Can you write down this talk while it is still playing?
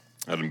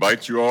I'd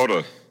invite you all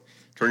to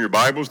turn your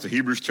Bibles to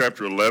Hebrews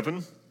chapter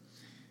 11.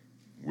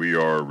 We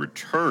are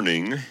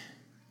returning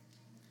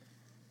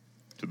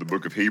to the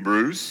book of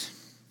Hebrews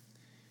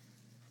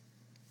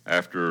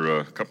after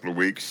a couple of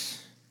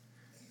weeks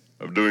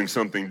of doing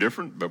something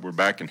different, but we're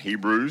back in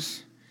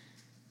Hebrews.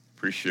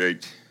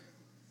 Appreciate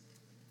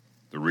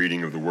the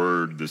reading of the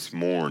Word this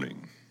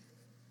morning.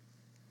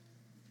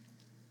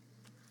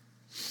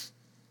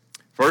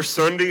 First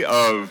Sunday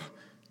of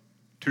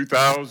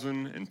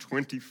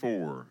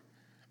 2024.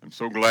 I'm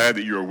so glad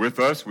that you are with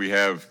us. We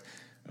have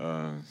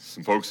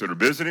some folks that are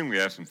visiting. We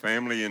have some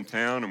family in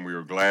town, and we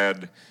are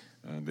glad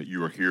that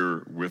you are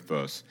here with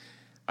us.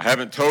 I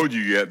haven't told you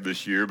yet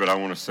this year, but I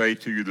want to say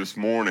to you this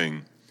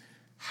morning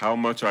how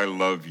much I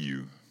love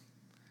you.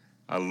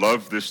 I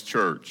love this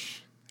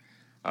church.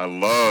 I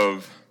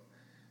love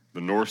the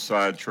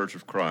Northside Church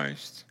of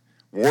Christ.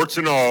 Warts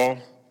and all,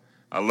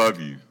 I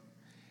love you.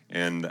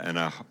 And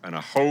I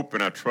hope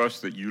and I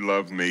trust that you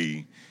love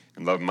me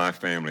and love my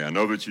family. I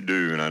know that you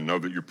do, and I know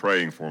that you're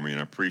praying for me, and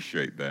I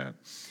appreciate that.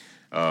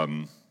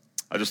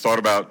 I just thought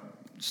about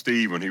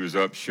Steve when he was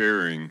up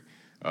sharing.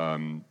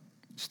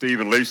 Steve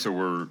and Lisa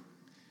were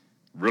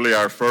really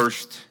our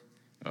first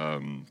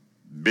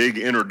big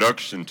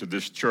introduction to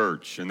this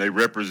church, and they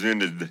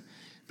represented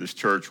this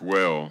church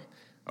well,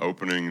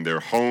 opening their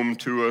home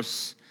to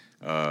us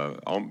a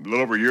little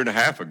over a year and a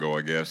half ago,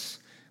 I guess,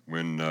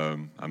 when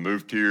I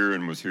moved here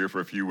and was here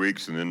for a few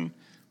weeks, and then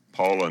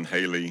Paula and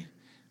Haley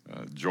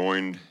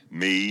joined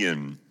me,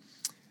 and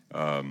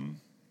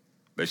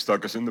they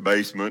stuck us in the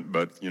basement,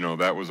 but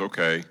that was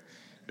okay.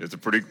 It's a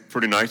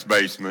pretty nice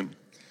basement.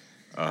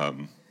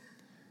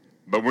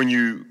 But when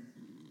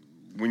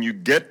you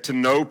get to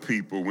know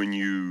people, when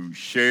you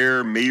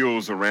share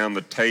meals around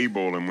the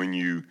table, and when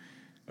you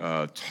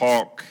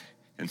talk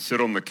and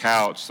sit on the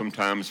couch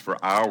sometimes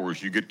for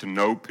hours, you get to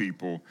know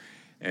people.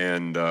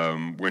 And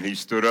when he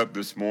stood up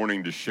this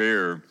morning to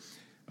share,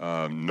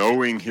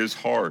 knowing his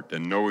heart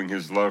and knowing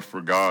his love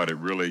for God, it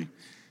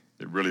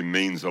really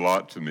means a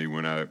lot to me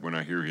when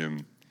I hear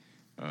him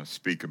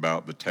speak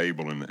about the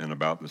table and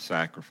about the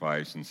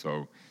sacrifice. And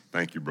so,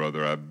 thank you,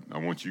 brother. I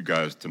want you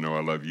guys to know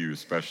I love you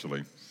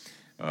especially.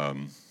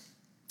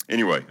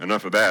 Anyway,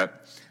 enough of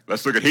that.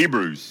 Let's look at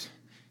Hebrews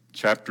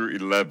chapter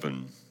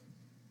 11.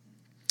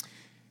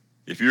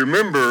 If you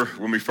remember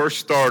when we first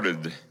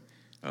started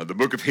the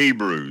book of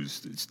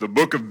Hebrews, it's the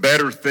book of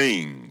better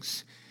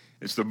things.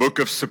 It's the book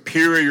of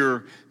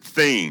superior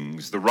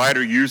things. The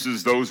writer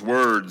uses those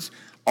words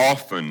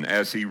often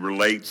as he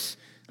relates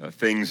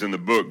things in the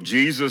book.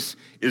 Jesus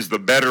is the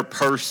better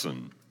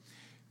person.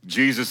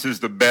 Jesus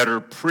is the better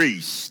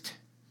priest.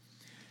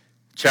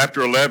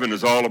 Chapter 11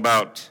 is all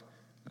about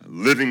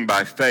living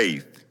by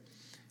faith.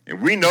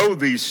 And we know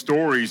these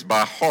stories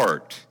by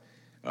heart.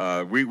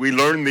 We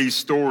learn these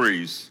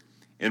stories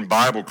in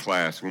Bible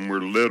class when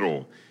we're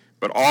little,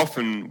 but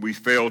often we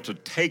fail to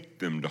take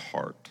them to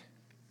heart.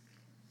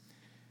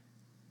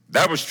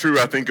 That was true,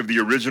 I think, of the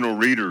original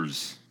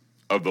readers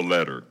of the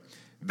letter.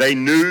 They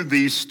knew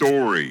these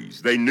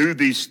stories. They knew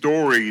these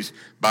stories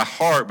by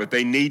heart, but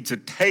they need to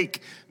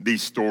take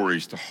these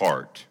stories to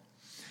heart.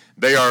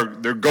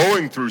 They're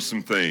going through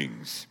some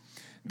things.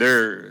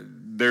 They're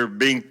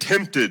being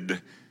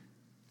tempted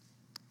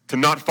to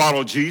not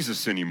follow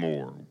Jesus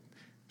anymore.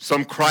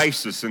 Some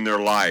crisis in their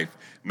life,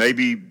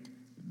 maybe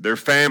their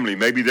family,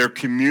 maybe their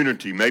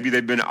community, maybe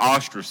they've been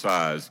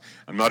ostracized.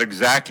 I'm not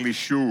exactly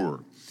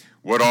sure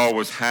what all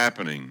was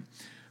happening.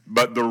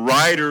 But the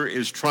writer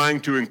is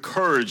trying to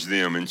encourage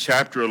them in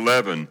chapter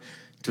 11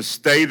 to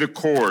stay the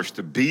course,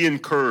 to be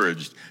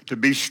encouraged, to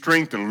be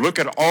strengthened. Look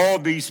at all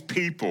these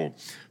people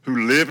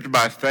who lived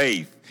by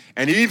faith.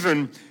 And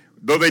even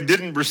though they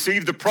didn't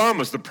receive the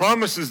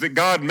promises that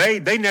God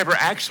made, they never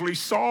actually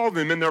saw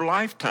them in their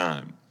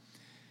lifetime.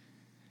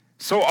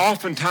 So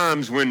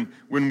oftentimes when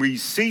we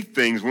see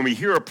things, when we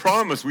hear a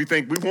promise, we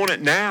think we want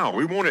it now.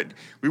 We want it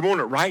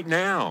right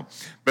now.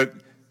 But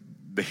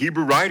the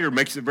Hebrew writer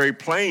makes it very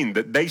plain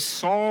that they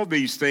saw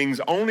these things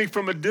only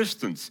from a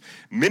distance.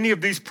 Many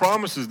of these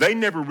promises they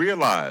never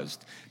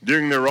realized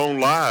during their own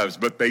lives,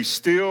 but they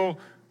still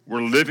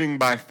were living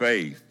by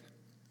faith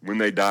when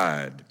they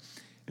died.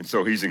 And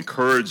so he's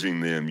encouraging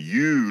them,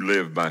 you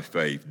live by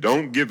faith.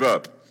 Don't give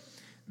up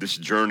this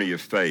journey of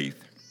faith.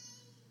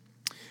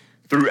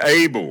 Through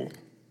Abel,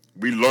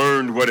 we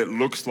learned what it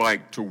looks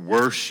like to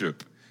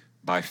worship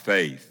by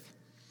faith.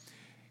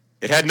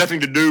 It had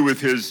nothing to do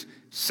with his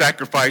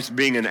sacrifice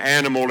being an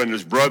animal and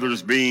his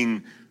brothers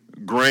being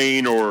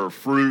grain or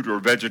fruit or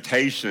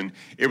vegetation.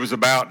 It was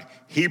about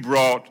he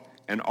brought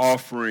an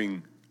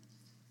offering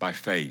by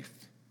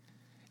faith.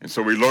 And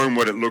so we learned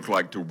what it looked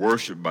like to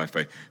worship by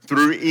faith.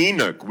 Through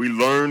Enoch, we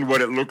learned what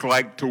it looked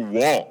like to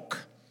walk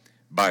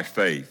by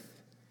faith.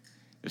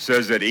 It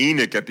says that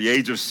Enoch, at the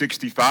age of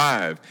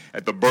 65,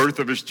 at the birth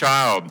of his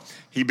child,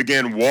 he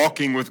began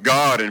walking with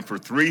God, and for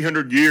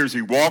 300 years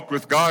he walked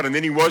with God, and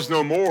then he was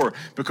no more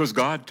because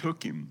God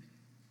took him.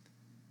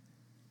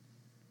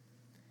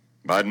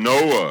 By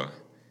Noah,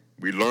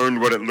 we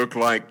learned what it looked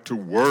like to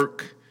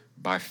work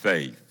by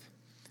faith.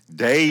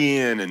 day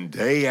in and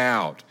day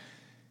out.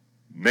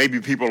 Maybe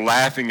people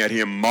laughing at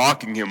him,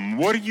 mocking him.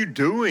 What are you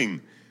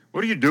doing?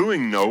 What are you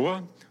doing,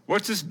 Noah?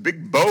 What's this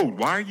big boat?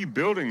 Why are you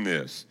building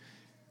this?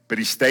 But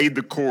he stayed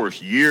the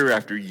course year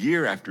after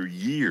year after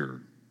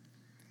year.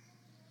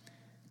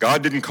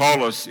 God didn't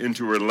call us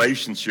into a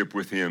relationship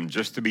with him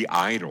just to be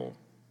idle.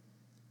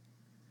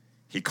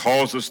 He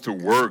calls us to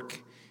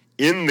work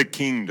in the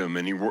kingdom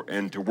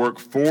and to work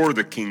for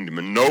the kingdom.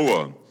 And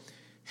Noah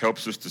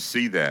helps us to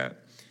see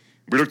that.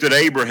 We looked at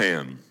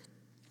Abraham,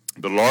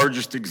 the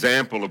largest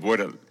example of what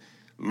it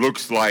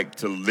looks like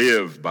to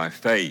live by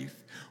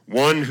faith.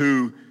 One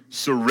who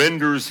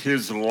surrenders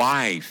his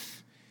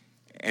life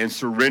and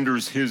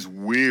surrenders his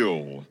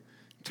will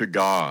to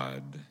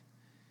God.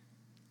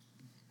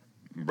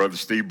 Brother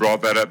Steve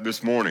brought that up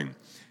this morning.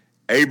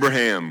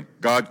 Abraham,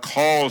 God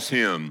calls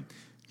him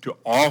to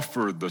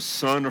offer the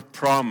son of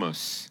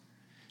promise,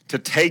 to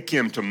take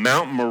him to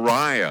Mount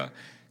Moriah,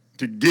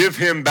 to give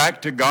him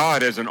back to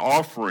God as an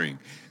offering.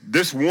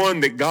 This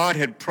one that God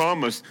had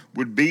promised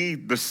would be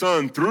the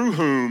son through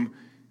whom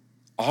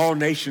all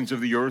nations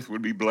of the earth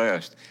would be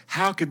blessed.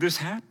 How could this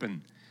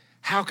happen?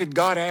 How could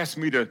God ask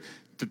me to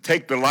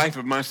take the life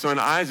of my son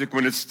Isaac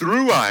when it's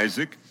through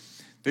Isaac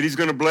that he's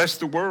going to bless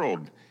the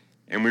world?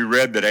 And we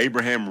read that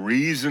Abraham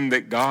reasoned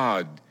that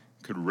God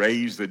could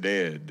raise the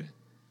dead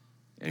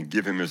and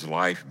give him his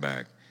life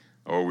back.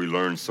 Oh, we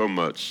learned so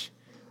much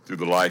through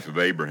the life of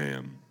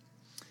Abraham.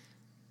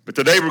 But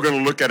today we're going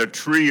to look at a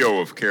trio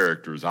of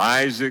characters,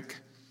 Isaac,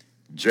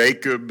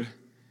 Jacob,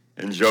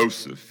 and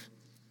Joseph.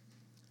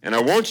 And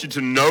I want you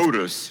to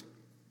notice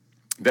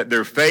that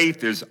their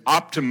faith is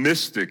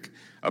optimistic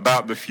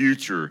about the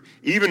future,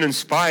 even in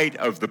spite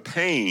of the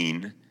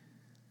pain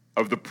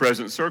of the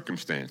present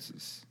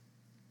circumstances.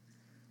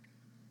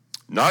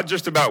 Not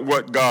just about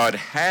what God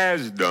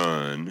has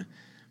done,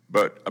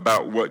 but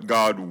about what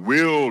God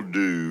will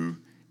do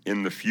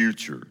in the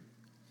future.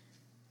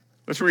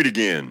 Let's read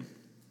again.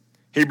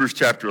 Hebrews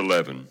chapter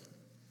 11.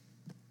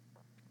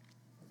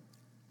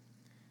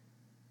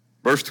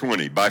 Verse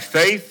 20. By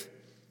faith,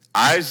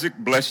 Isaac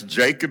blessed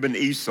Jacob and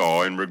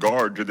Esau in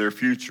regard to their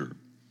future.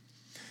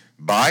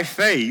 By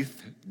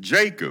faith,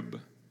 Jacob,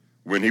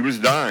 when he was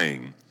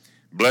dying,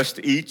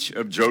 blessed each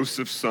of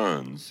Joseph's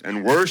sons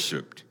and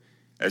worshiped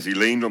as he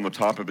leaned on the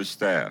top of his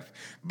staff.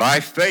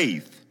 By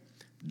faith,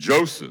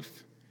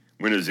 Joseph,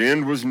 when his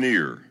end was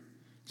near,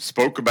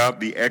 spoke about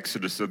the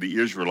exodus of the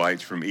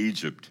Israelites from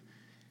Egypt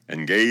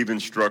and gave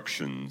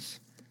instructions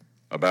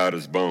about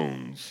his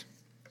bones.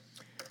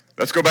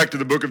 Let's go back to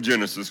the book of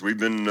Genesis. We've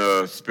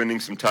been spending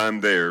some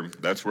time there.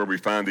 That's where we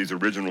find these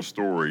original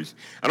stories.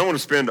 I don't want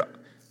to spend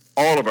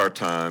all of our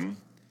time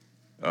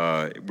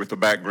with the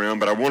background,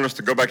 but I want us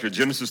to go back to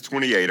Genesis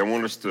 28. I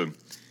want us to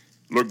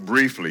look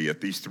briefly at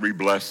these three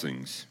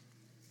blessings.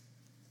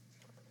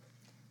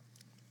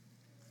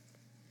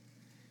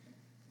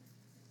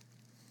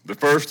 The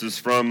first is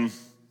from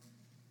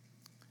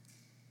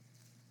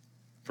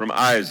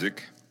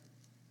Isaac.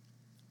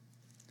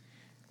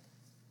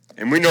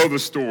 And we know the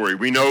story.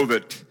 We know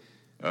that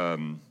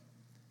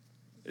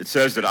it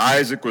says that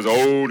Isaac was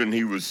old and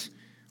he was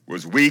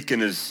weak in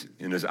his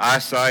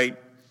eyesight.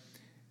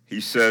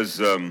 He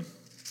says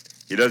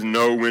he doesn't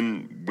know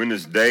when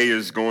his day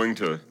is going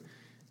to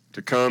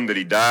come that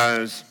he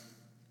dies.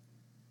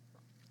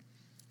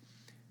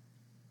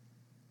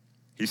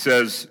 He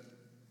says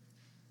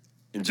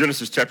in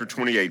Genesis chapter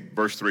 28,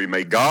 verse 3,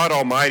 may God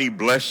Almighty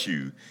bless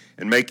you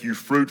and make you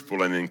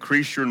fruitful and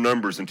increase your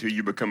numbers until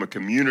you become a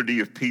community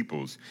of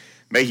peoples.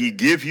 May he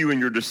give you and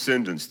your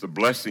descendants the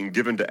blessing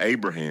given to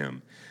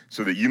Abraham,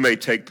 so that you may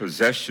take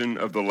possession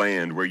of the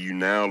land where you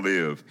now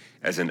live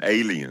as an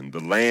alien, the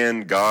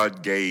land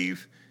God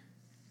gave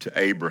to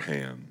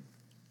Abraham.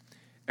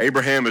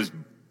 Abraham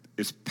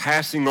is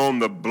passing on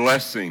the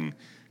blessing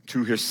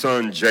to his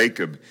son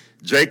Jacob.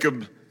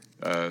 Jacob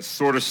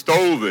sort of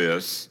stole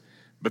this,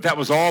 but that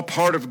was all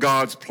part of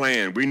God's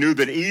plan. We knew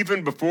that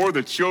even before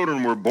the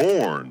children were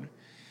born,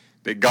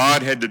 that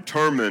God had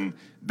determined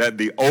that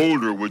the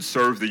older would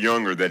serve the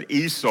younger, that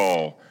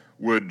Esau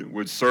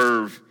would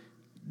serve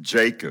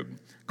Jacob.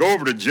 Go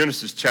over to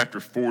Genesis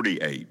chapter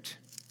 48.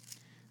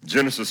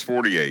 Genesis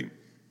 48.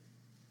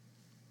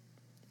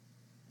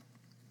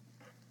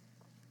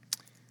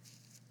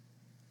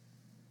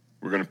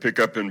 We're going to pick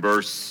up in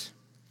verse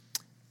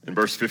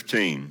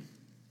 15.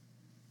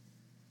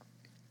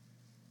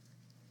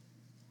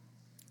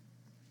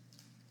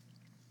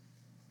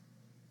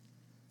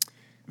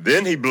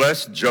 Then he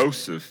blessed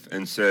Joseph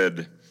and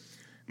said,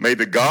 may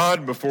the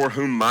God before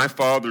whom my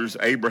fathers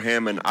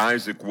Abraham and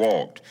Isaac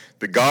walked,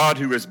 the God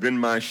who has been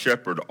my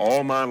shepherd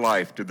all my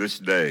life to this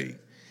day,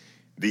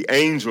 the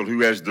angel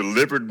who has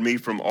delivered me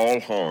from all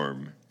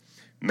harm,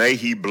 may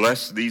he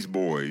bless these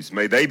boys.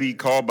 May they be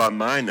called by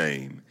my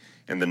name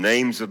and the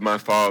names of my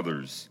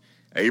fathers,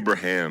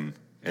 Abraham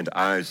and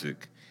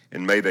Isaac,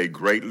 and may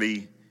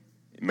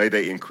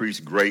they increase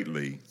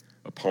greatly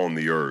upon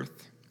the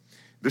earth.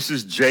 This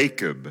is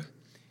Jacob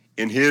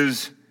in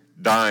his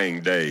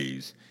dying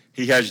days.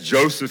 He has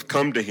Joseph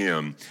come to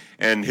him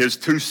and his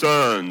two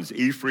sons,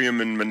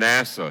 Ephraim and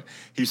Manasseh.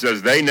 He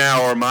says, they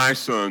now are my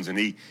sons. And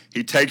he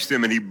takes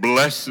them and he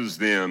blesses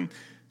them,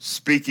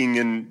 speaking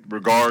in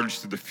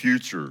regards to the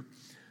future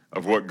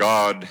of what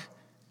God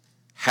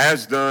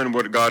has done,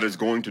 what God is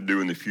going to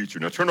do in the future.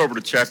 Now turn over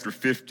to chapter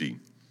 50.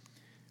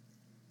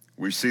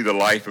 We see the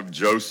life of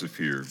Joseph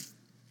here.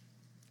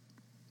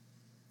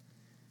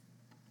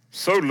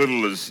 So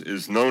little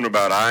is known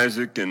about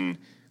Isaac, and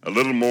a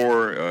little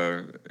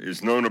more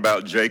is known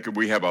about Jacob.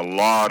 We have a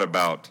lot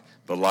about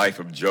the life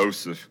of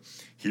Joseph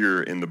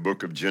here in the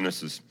book of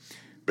Genesis.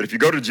 But if you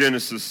go to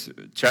Genesis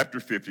chapter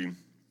 50,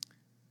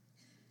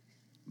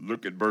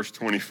 look at verse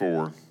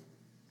 24.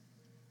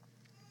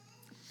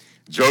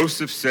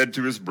 Joseph said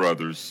to his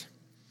brothers,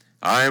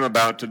 I am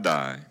about to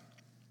die,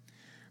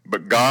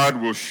 but God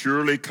will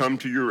surely come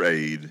to your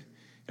aid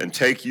and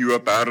take you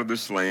up out of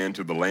this land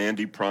to the land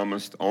he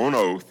promised on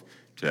oath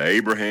to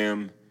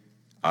Abraham,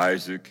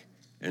 Isaac,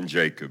 and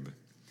Jacob.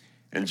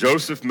 And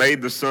Joseph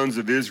made the sons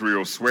of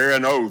Israel swear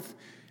an oath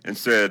and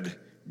said,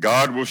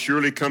 God will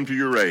surely come to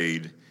your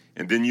aid,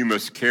 and then you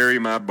must carry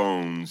my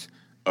bones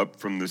up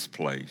from this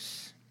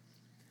place.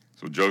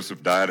 So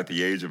Joseph died at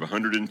the age of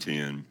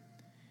 110.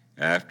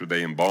 After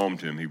they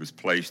embalmed him, he was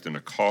placed in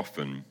a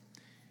coffin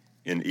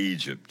in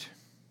Egypt.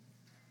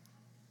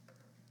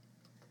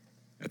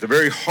 At the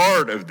very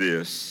heart of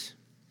this,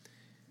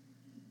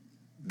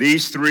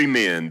 these three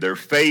men, their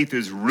faith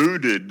is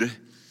rooted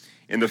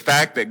in the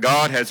fact that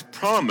God has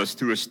promised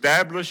to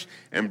establish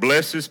and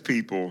bless his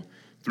people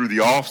through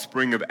the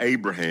offspring of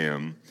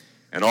Abraham,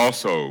 and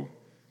also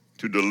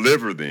to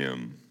deliver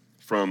them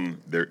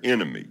from their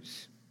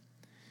enemies.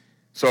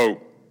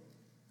 So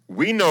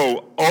we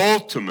know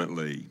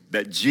ultimately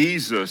that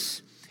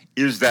Jesus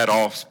is that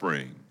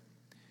offspring.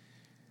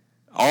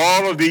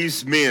 All of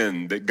these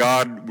men that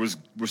God was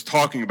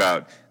talking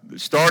about,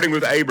 starting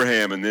with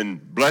Abraham and then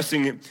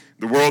blessing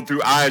the world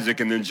through Isaac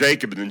and then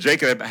Jacob. And then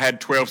Jacob had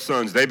 12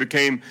 sons. They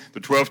became the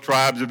 12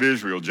 tribes of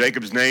Israel.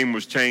 Jacob's name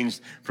was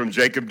changed from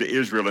Jacob to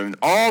Israel. And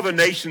all the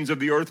nations of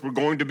the earth were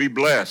going to be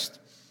blessed.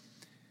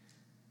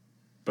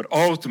 But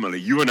ultimately,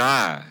 you and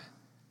I,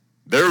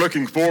 they're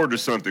looking forward to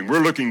something.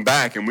 We're looking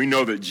back, and we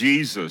know that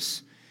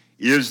Jesus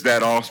is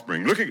that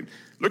offspring. Look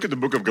at the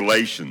book of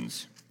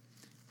Galatians.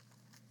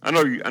 I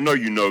know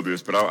you know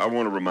this, but I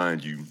want to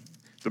remind you.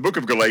 The book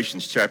of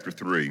Galatians, chapter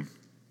 3.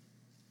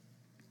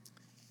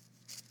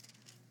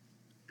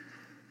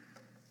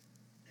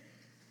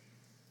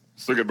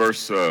 Let's look at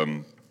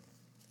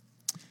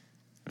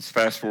let's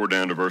fast forward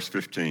down to verse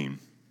 15.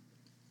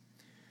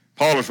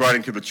 Paul is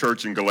writing to the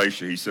church in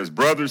Galatia. He says,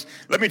 brothers,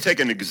 let me take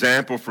an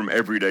example from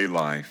everyday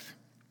life.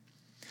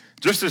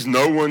 Just as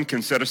no one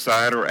can set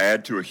aside or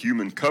add to a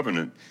human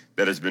covenant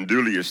that has been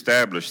duly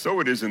established, so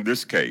it is in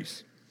this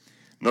case.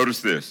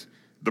 Notice this.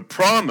 The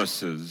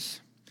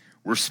promises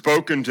were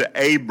spoken to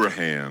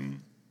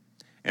Abraham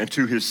and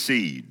to his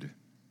seed.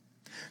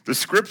 The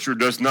scripture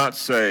does not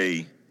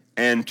say,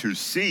 and to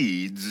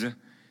seeds,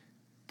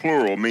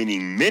 plural,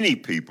 meaning many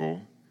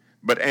people,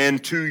 but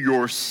and to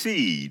your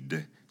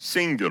seed,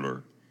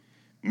 singular,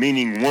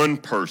 meaning one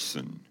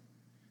person,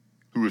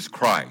 who is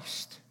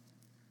Christ.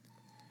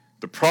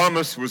 The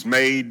promise was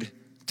made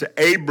to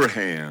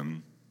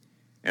Abraham,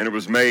 and it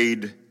was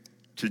made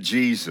to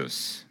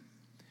Jesus.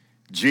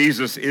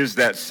 Jesus is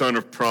that son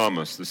of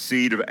promise, the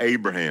seed of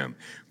Abraham.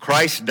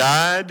 Christ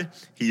died,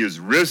 he is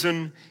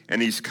risen,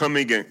 and he's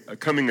coming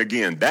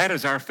again. That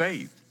is our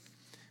faith.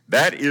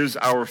 That is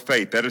our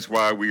faith. That is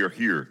why we are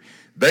here.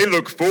 They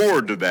look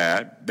forward to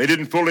that. They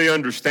didn't fully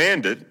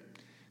understand it,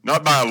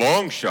 not by a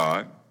long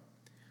shot,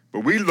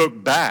 but we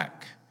look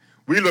back.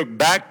 We look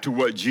back to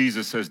what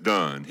Jesus has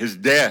done, his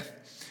death,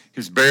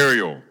 his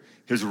burial,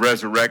 his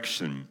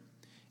resurrection.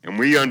 And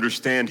we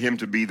understand him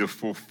to be the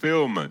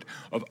fulfillment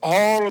of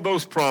all of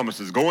those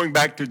promises, going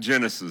back to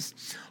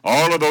Genesis,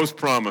 all of those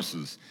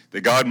promises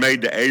that God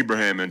made to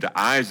Abraham and to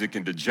Isaac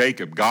and to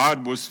Jacob.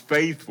 God was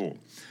faithful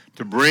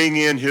to bring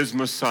in his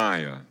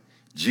Messiah,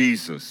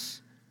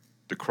 Jesus,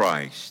 the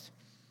Christ.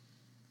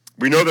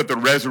 We know that the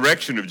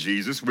resurrection of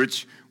Jesus,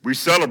 which we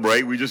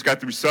celebrate, we just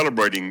got through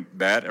celebrating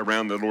that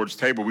around the Lord's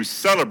table. We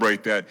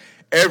celebrate that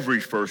every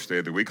first day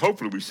of the week.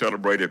 Hopefully we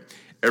celebrate it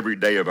every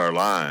day of our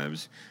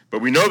lives.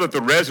 But we know that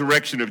the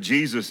resurrection of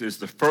Jesus is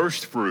the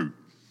first fruit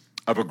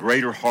of a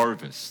greater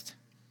harvest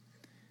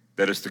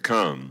that is to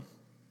come.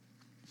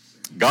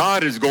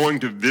 God is going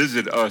to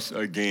visit us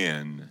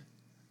again.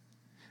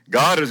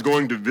 God is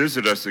going to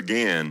visit us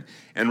again.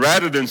 And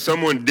rather than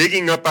someone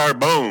digging up our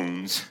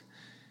bones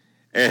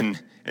and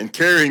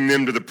carrying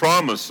them to the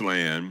promised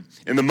land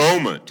in the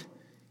moment,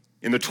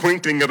 in the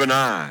twinkling of an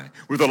eye,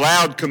 with a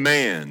loud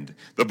command,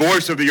 the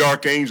voice of the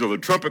archangel, the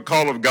trumpet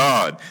call of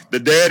God, the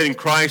dead in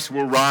Christ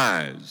will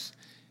rise.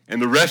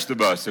 And the rest of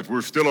us, if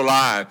we're still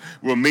alive,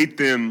 will meet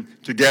them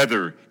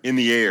together in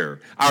the air.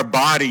 Our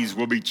bodies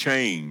will be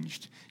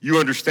changed. You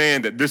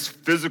understand that this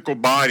physical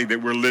body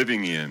that we're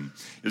living in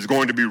is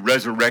going to be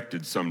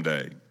resurrected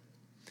someday.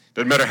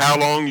 Doesn't matter how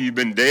long you've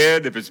been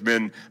dead, if it's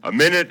been a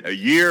minute, a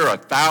year,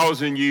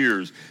 1,000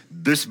 years,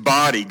 this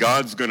body,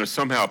 God's going to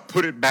somehow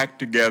put it back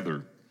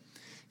together.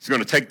 He's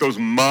going to take those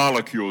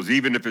molecules,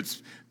 even if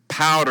it's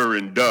powder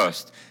and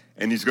dust,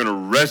 and he's going to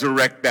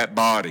resurrect that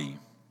body.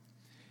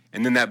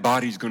 And then that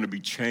body's going to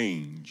be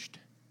changed.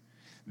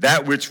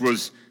 That which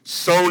was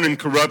sown in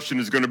corruption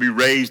is going to be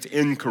raised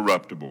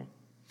incorruptible.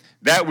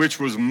 That which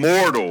was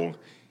mortal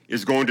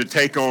is going to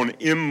take on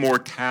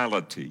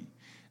immortality.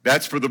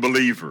 That's for the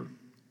believer.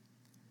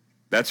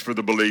 That's for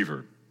the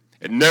believer.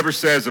 It never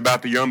says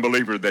about the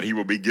unbeliever that he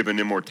will be given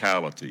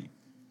immortality.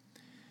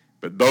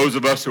 But those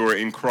of us who are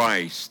in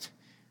Christ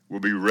will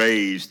be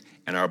raised,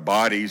 and our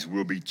bodies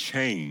will be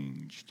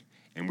changed,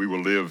 and we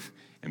will live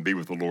and be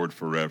with the Lord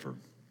forever.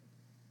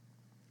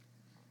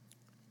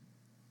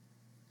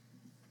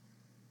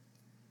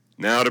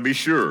 Now, to be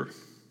sure,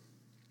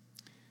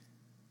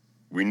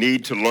 we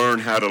need to learn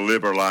how to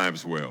live our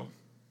lives well.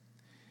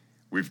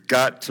 We've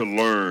got to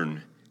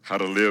learn how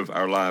to live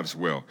our lives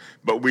well.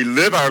 But we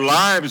live our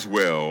lives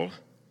well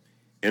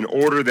in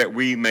order that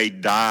we may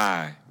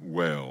die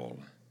well.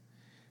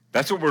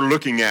 That's what we're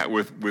looking at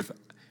with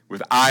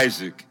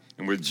Isaac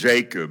and with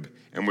Jacob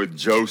and with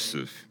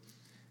Joseph.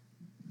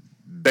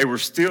 They were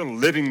still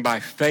living by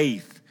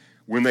faith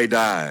when they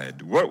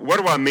died. What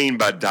do I mean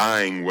by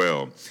dying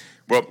well?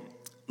 Well,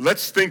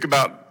 let's think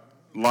about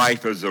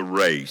life as a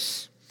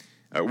race.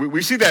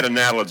 We see that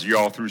analogy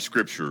all through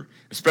Scripture,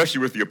 especially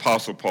with the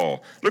Apostle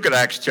Paul. Look at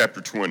Acts chapter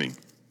 20.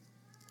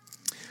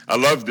 I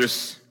love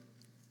this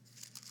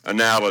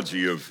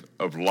analogy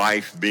of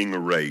life being a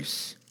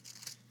race.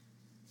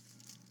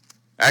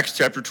 Acts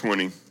chapter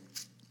 20.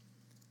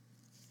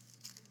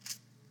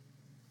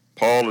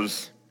 Paul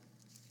is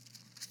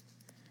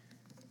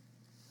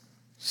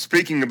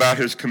speaking about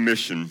his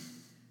commission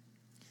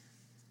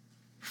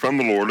from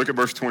the Lord. Look at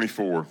verse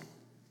 24.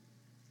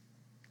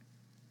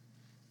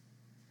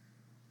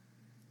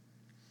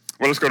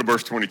 Well, let's go to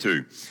verse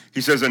 22.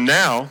 He says, "And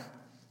now,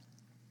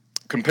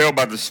 compelled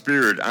by the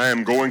Spirit, I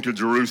am going to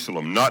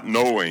Jerusalem, not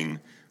knowing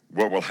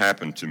what will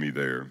happen to me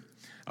there.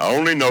 I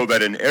only know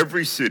that in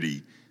every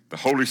city the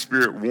Holy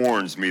Spirit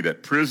warns me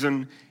that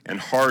prison and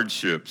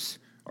hardships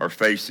are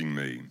facing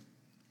me.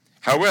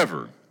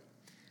 However,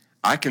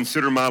 I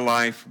consider my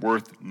life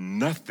worth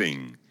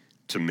nothing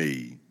to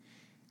me,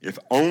 if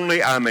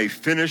only I may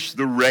finish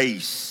the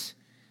race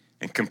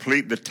and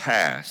complete the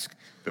task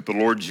that the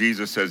Lord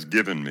Jesus has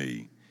given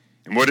me."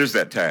 And what is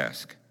that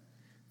task?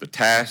 The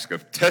task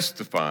of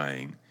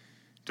testifying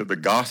to the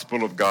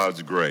gospel of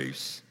God's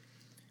grace.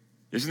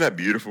 Isn't that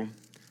beautiful?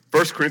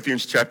 1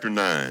 Corinthians chapter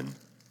 9.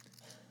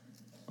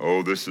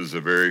 Oh, this is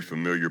a very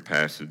familiar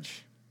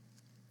passage.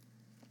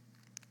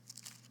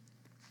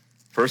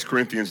 1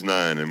 Corinthians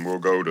 9, and we'll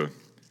go to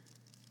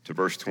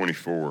verse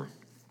 24.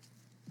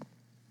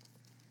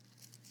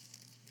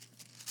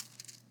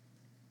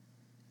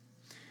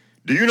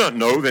 "Do you not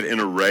know that in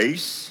a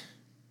race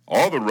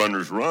all the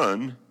runners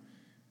run,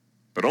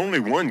 but only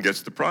one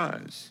gets the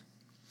prize?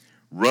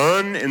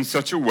 Run in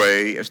such a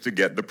way as to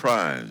get the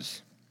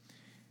prize.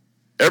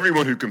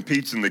 Everyone who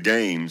competes in the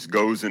games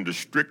goes into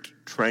strict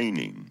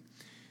training.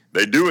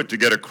 They do it to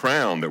get a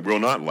crown that will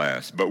not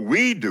last, but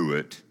we do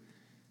it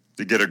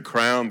to get a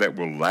crown that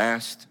will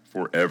last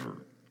forever.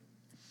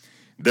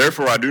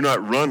 Therefore, I do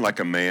not run like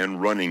a man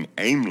running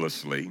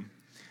aimlessly.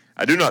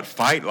 I do not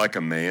fight like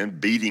a man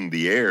beating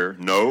the air.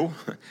 No,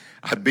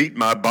 I beat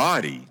my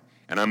body,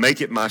 and I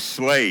make it my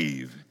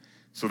slave,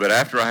 so that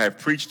after I have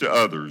preached to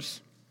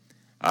others,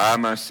 I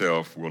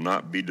myself will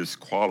not be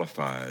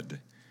disqualified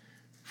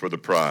for the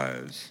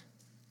prize."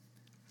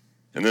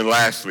 And then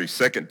lastly,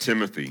 2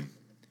 Timothy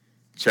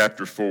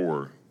chapter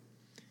 4.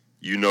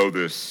 You know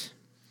this.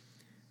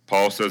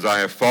 Paul says, "I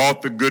have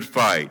fought the good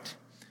fight.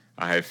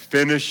 I have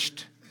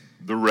finished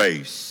the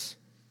race.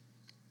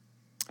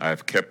 I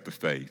have kept the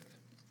faith."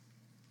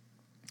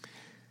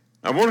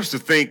 I want us to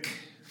think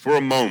for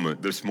a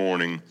moment this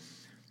morning,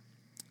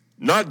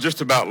 not just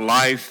about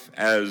life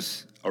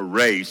as a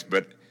race,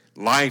 but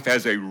life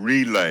as a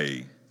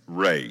relay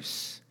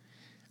race.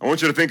 I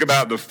want you to think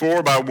about the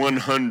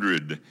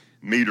 4x100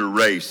 meter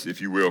race, if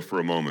you will, for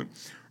a moment.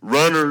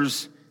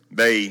 Runners,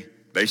 they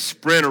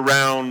sprint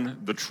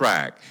around the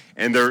track,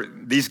 and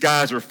these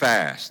guys are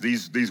fast.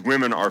 These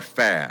women are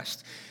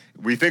fast.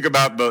 We think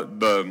about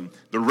the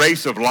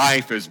race of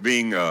life as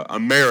being a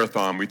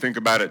marathon. We think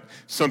about it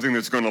something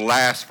that's going to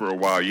last for a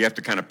while. You have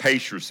to kind of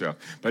pace yourself,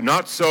 but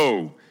not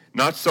so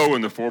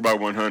in the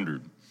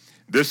 4x100.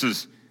 This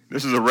is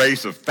a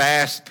race of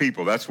fast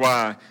people. That's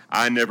why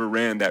I never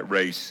ran that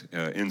race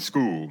in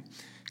school,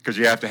 because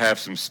you have to have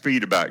some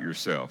speed about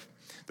yourself.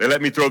 They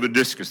let me throw the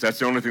discus. That's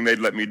the only thing they'd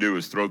let me do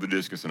is throw the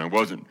discus, and I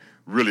wasn't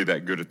really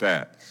that good at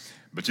that.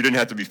 But you didn't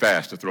have to be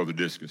fast to throw the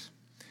discus.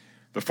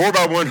 The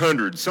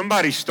 4x100,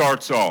 somebody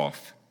starts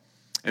off,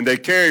 and they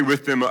carry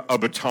with them a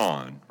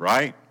baton,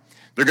 right?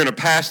 They're going to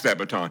pass that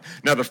baton.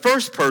 Now, the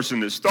first person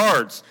that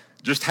starts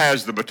just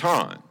has the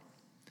baton.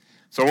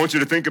 So I want you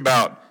to think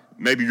about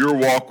maybe your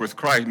walk with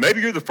Christ.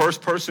 Maybe you're the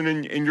first person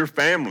in your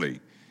family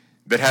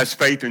that has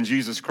faith in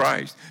Jesus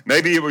Christ.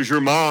 Maybe it was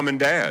your mom and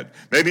dad.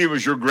 Maybe it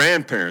was your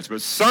grandparents.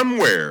 But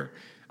somewhere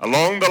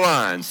along the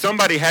line,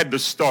 somebody had to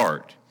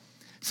start.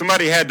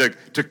 Somebody had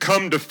to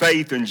come to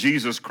faith in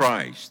Jesus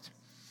Christ.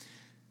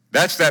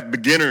 That's that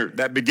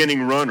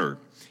beginning runner.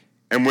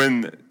 And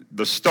when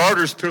the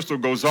starter's pistol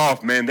goes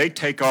off, man, they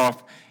take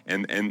off,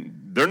 and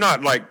they're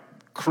not like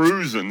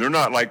cruising. They're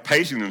not like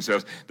pacing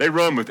themselves. They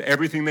run with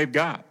everything they've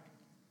got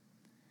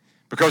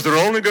because they're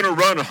only going to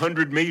run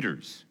 100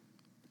 meters.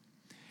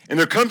 And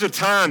there comes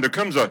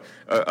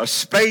a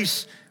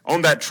space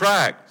on that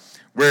track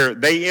where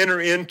they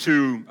enter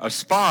into a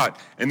spot,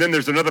 and then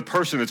there's another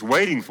person that's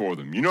waiting for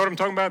them. You know what I'm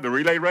talking about, the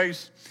relay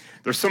race?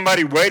 There's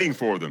somebody waiting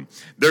for them.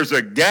 There's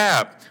a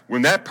gap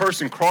when that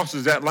person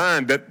crosses that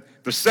line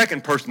that the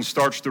second person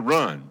starts to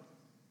run.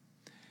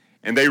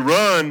 And they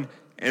run,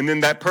 and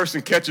then that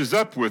person catches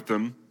up with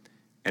them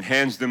and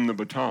hands them the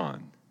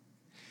baton.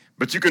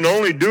 But you can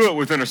only do it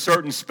within a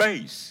certain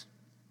space.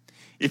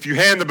 If you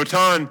hand the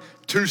baton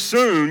too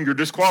soon, you're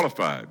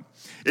disqualified.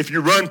 If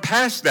you run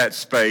past that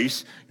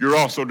space, you're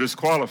also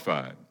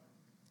disqualified.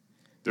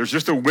 There's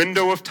just a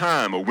window of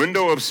time, a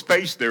window of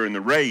space there in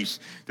the race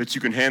that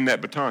you can hand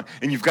that baton.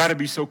 And you've got to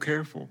be so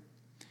careful.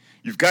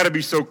 You've got to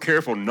be so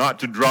careful not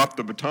to drop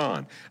the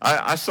baton.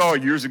 I saw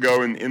years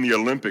ago in the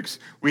Olympics,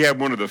 we had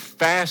one of the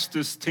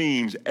fastest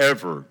teams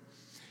ever.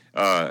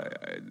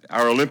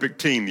 Our Olympic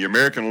team, the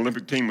American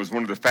Olympic team, was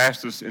one of the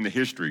fastest in the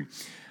history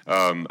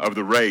of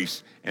the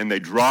race. And they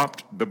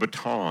dropped the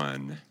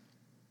baton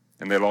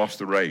and they lost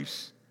the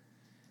race.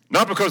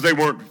 Not because they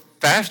weren't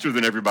faster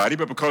than everybody,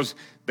 but because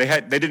they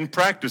didn't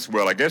practice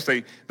well. I guess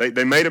they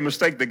made a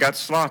mistake. They got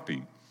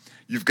sloppy.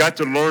 You've got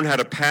to learn how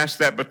to pass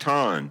that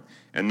baton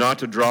and not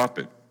to drop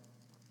it,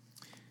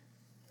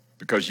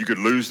 because you could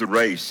lose the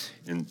race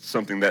in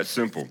something that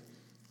simple.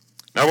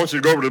 Now I want you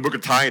to go over to the book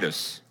of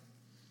Titus.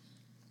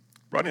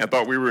 Rodney, I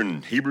thought we were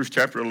in Hebrews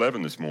chapter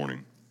 11 this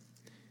morning.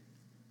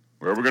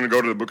 Well, we're going to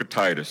go to the book of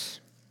Titus.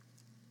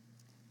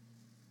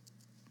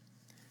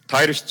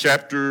 Titus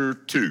chapter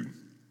 2.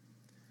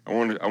 I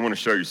want to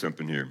show you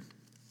something here.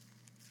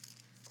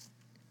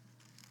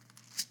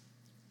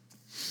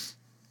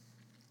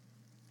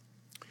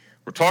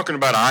 We're talking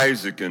about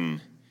Isaac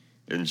and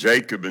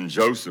Jacob and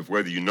Joseph,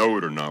 whether you know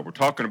it or not. We're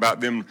talking about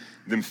them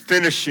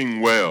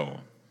finishing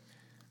well.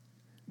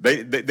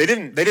 They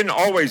didn't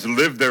always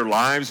live their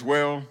lives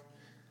well.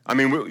 I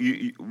mean,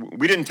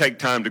 we didn't take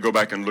time to go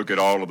back and look at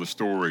all of the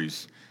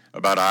stories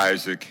about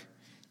Isaac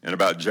and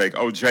about Jacob.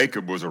 Oh,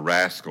 Jacob was a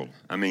rascal.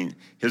 I mean,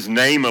 his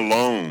name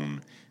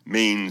alone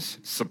means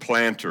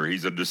supplanter.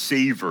 He's a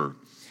deceiver.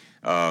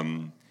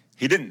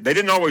 They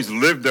didn't always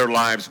live their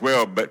lives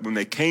well, but when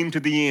they came to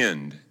the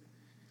end,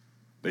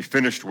 they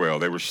finished well.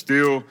 They were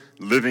still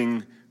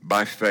living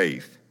by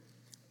faith.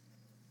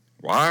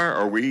 Why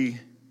are we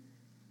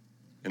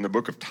in the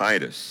book of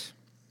Titus?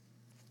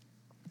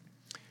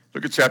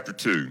 Look at chapter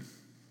 2,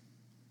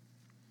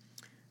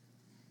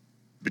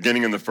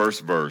 beginning in the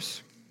first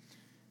verse.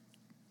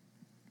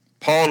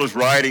 Paul is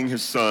writing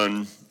his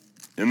son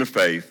in the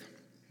faith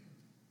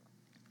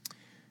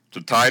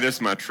to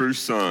Titus, my true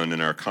son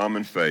in our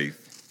common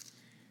faith.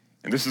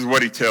 And this is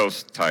what he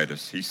tells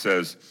Titus. He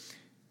says,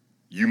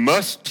 "You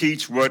must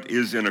teach what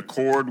is in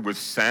accord with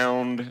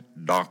sound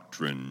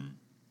doctrine.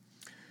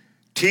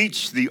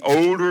 Teach the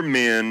older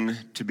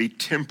men to be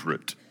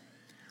temperate,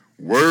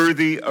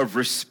 worthy of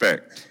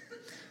respect,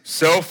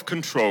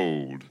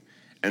 self-controlled,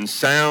 and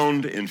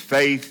sound in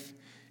faith,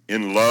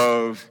 in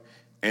love,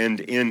 and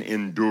in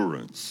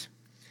endurance."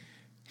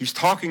 He's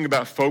talking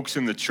about folks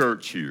in the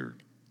church here.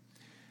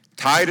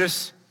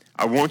 Titus,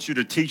 I want you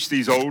to teach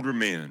these older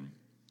men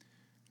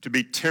to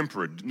be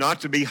temperate, not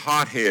to be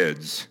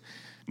hotheads,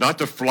 not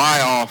to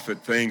fly off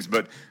at things,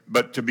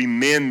 but to be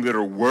men that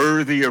are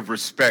worthy of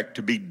respect,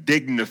 to be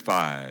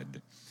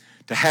dignified,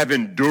 to have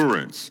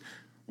endurance.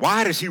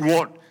 Why does he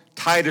want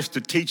Titus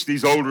to teach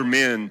these older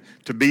men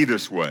to be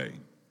this way?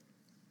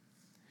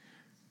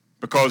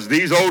 Because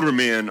these older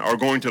men are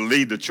going to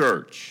lead the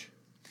church.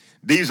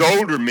 These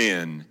older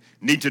men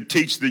need to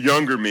teach the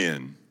younger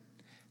men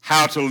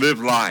how to live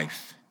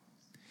life.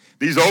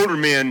 These older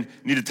men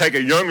need to take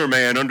a younger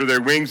man under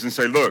their wings and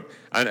say, "Look,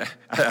 I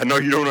know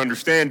you don't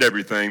understand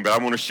everything, but I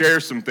want to share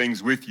some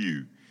things with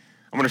you.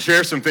 I want to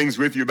share some things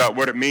with you about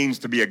what it means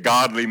to be a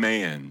godly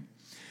man.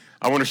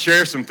 I want to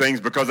share some things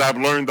because I've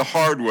learned the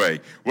hard way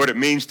what it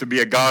means to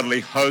be a godly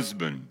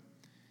husband.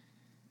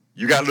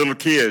 You got little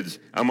kids.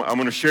 I'm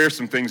going to share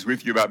some things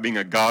with you about being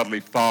a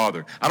godly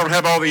father. I don't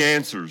have all the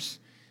answers.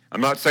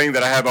 I'm not saying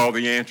that I have all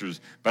the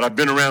answers, but I've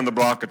been around the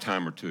block a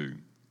time or two."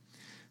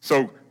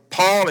 So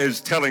Paul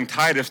is telling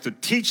Titus to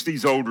teach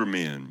these older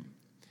men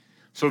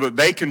so that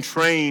they can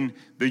train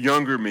the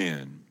younger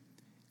men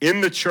in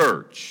the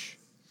church.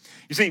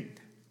 You see,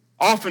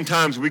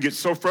 oftentimes we get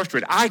so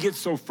frustrated. I get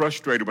so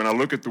frustrated when I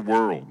look at the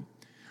world,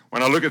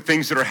 when I look at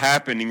things that are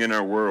happening in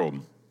our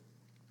world,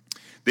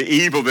 the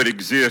evil that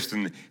exists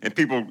and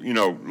people,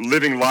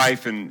 living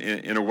life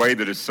in a way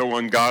that is so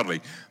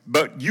ungodly.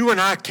 But you and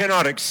I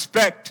cannot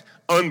expect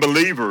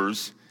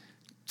unbelievers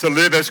to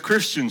live as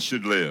Christians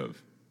should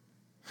live.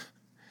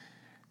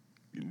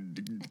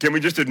 Can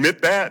we just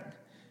admit that?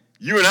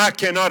 You and I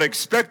cannot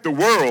expect the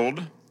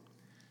world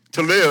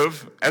to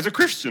live as a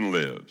Christian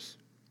lives.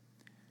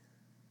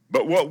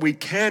 But what we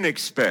can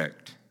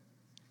expect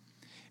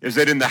is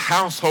that in the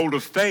household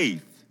of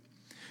faith,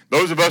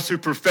 those of us who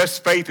profess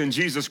faith in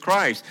Jesus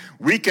Christ,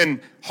 we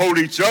can hold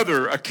each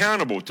other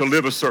accountable to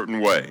live a certain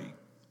way.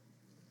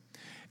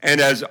 And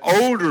as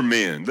older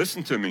men,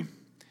 listen to me,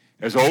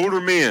 as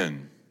older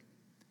men,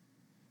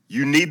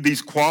 you need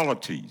these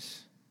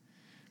qualities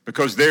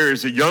because there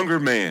is a younger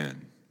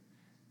man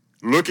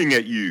looking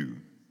at you,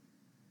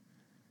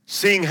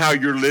 seeing how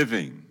you're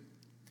living,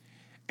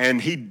 and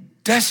he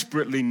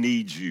desperately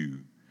needs you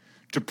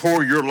to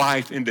pour your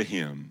life into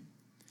him.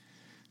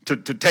 To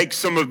take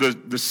some of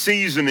the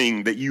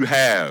seasoning that you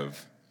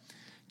have,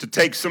 to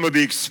take some of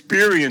the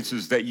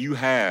experiences that you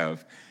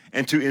have,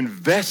 and to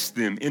invest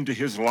them into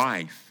his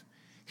life.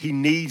 He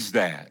needs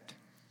that.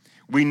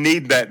 We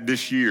need that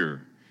this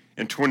year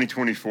in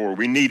 2024.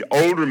 We need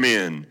older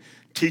men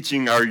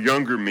teaching our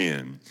younger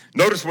men.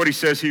 Notice what he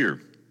says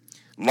here.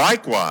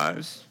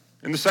 Likewise,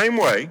 in the same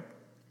way,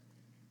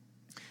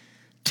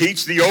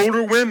 teach the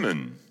older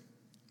women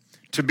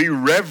to be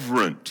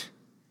reverent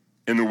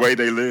in the way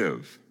they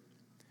live,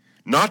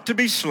 not to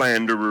be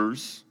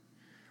slanderers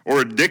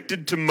or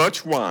addicted to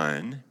much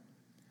wine,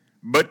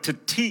 but to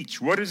teach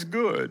what is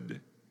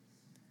good.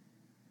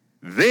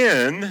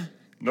 Then,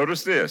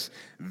 notice this,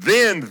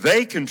 then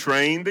they can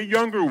train the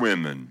younger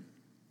women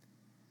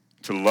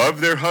to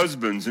love their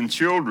husbands and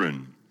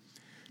children,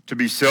 to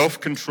be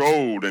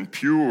self-controlled and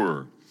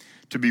pure,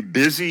 to be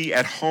busy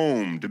at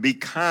home, to be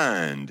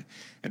kind,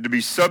 and to be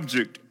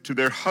subject to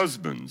their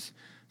husbands,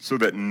 so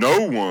that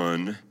no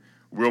one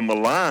will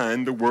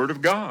malign the word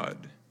of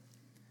God.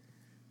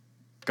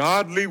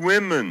 Godly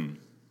women,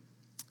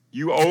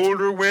 you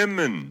older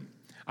women.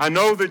 I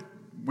know that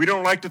we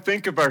don't like to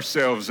think of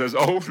ourselves as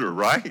older,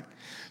 right?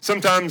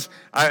 Sometimes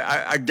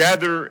I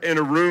gather in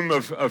a room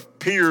of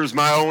peers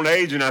my own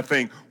age and I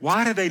think,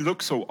 why do they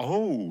look so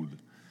old?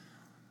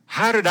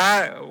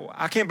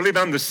 I can't believe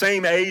I'm the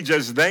same age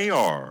as they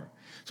are.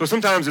 So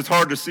sometimes it's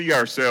hard to see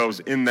ourselves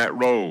in that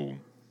role.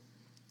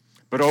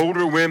 But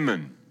older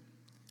women,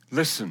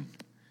 listen,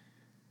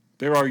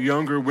 there are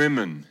younger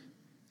women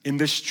in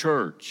this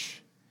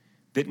church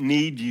that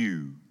need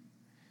you.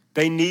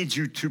 They need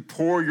you to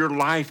pour your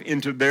life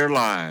into their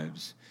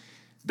lives.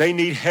 They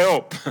need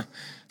help.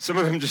 Some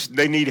of them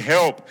they need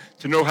help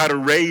to know how to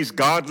raise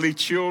godly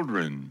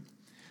children.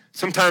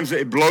 Sometimes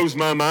it blows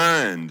my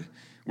mind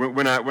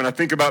when I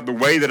think about the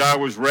way that I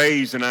was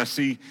raised and I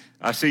see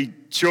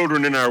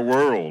children in our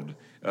world.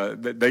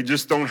 They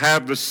just don't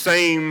have the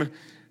same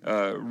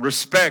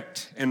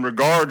respect and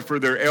regard for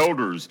their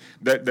elders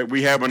that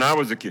we had when I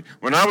was a kid.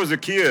 When I was a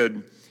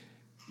kid,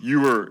 you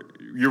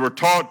were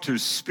taught to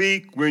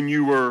speak when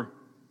you were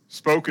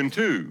spoken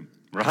to,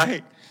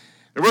 right?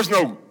 There was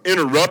no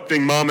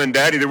interrupting mom and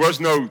daddy. There was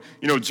no,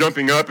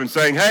 jumping up and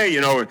saying, hey,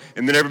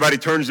 and then everybody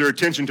turns their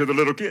attention to the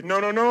little kid.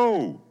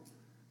 No.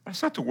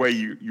 That's not the way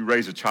you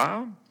raise a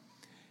child.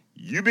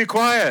 You be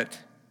quiet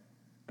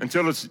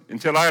until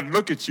I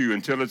look at you,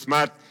 until it's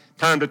my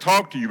time to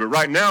talk to you. But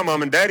right now,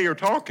 mom and daddy are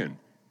talking.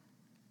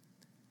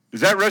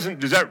 Does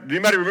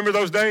anybody remember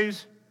those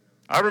days?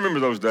 I remember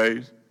those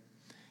days.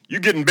 You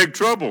get in big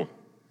trouble.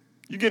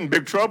 You get in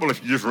big trouble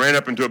if you just ran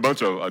up into a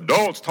bunch of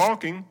adults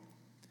talking.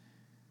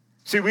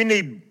 See, we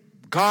need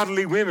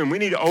godly women. We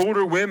need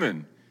older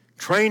women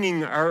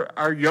training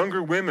our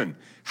younger women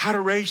how to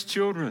raise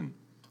children.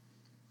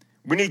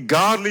 We need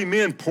godly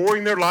men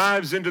pouring their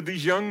lives into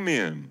these young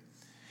men.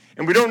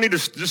 And we don't need to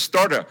just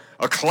start a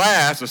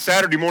class, a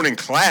Saturday morning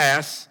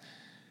class,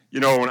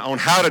 on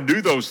how to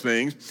do those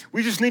things.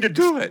 We just need to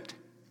do it.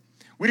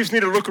 We just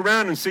need to look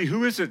around and see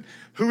who is it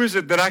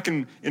that I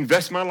can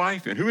invest my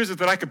life in? Who is it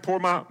that I can pour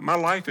my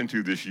life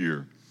into this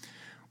year?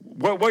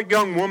 What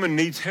young woman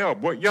needs help?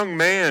 What young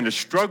man is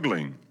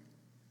struggling?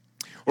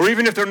 Or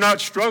even if they're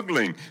not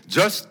struggling,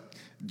 just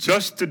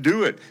to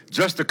do it,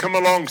 just to come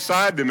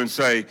alongside them and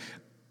say,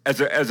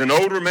 as an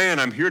older man,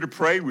 I'm here to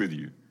pray with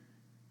you.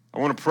 I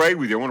want to pray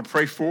with you. I want to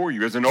pray for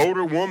you. As an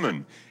older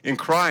woman in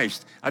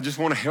Christ, I just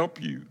want to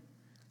help you.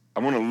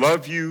 I want to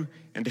love you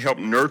and to help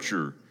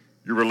nurture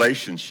your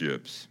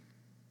relationships.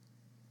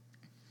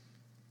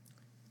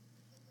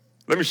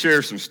 Let me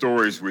share some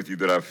stories with you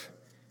that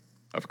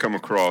I've come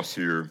across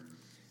here.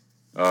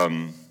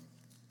 Some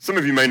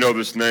of you may know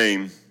this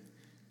name,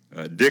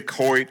 Dick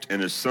Hoyt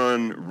and his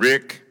son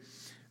Rick.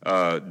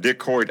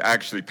 Dick Hoyt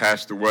actually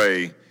passed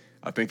away,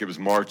 I think it was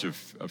March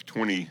of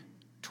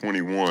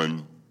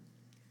 2021.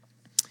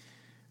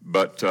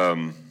 But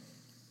in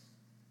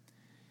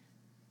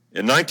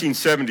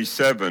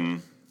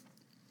 1977,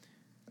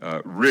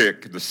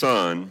 Rick, the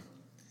son,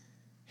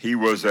 he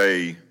was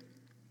a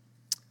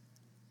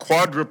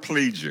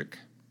quadriplegic,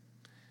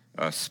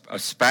 a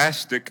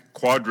spastic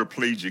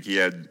quadriplegic. He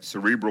had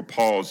cerebral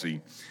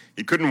palsy.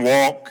 He couldn't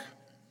walk.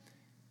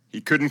 He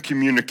couldn't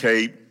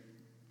communicate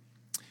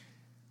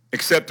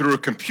except through a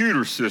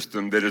computer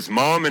system that his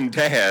mom and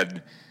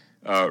dad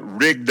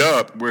rigged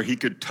up where he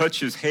could touch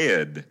his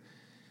head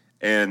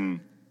and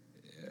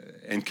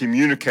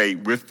communicate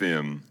with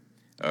them,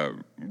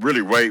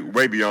 really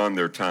way beyond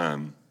their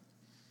time.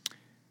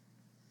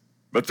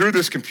 But through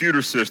this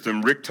computer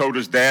system, Rick told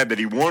his dad that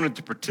he wanted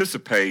to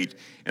participate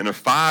in a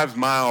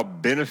 5-mile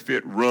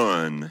benefit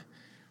run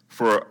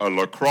for a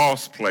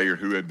lacrosse player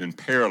who had been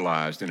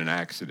paralyzed in an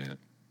accident.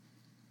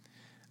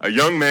 A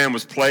young man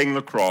was playing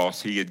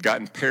lacrosse. He had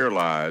gotten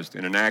paralyzed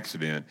in an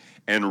accident,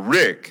 and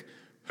Rick,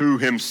 who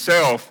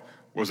himself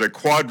was a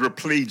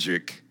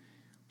quadriplegic,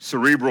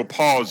 cerebral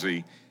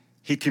palsy,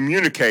 he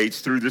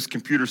communicates through this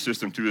computer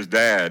system to his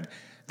dad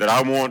that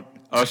I want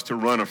us to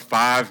run a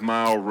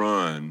 5-mile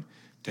run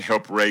to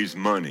help raise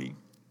money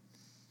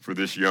for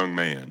this young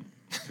man.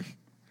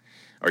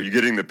 Are you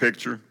getting the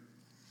picture?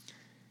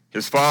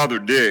 His father,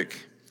 Dick,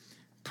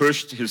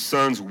 pushed his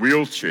son's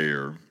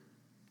wheelchair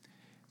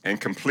and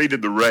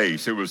completed the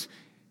race. It was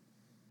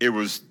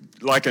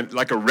like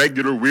a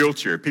regular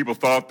wheelchair. People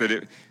thought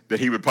that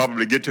he would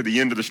probably get to the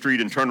end of the street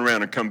and turn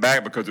around and come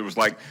back because it was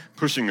like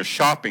pushing a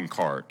shopping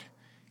cart,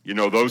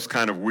 those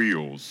kind of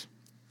wheels.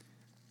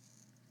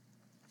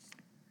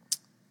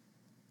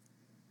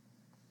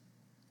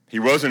 He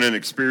wasn't an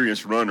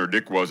experienced runner,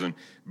 Dick wasn't,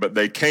 but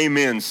they came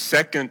in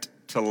second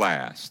to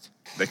last.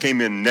 They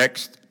came in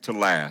next to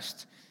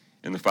last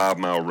in the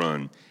 5-mile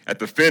run. At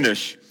the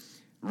finish,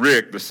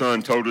 Rick, the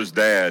son, told his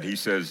dad, he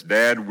says,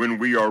 "Dad, when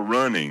we are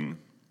running,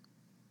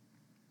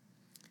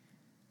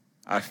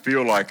 I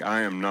feel like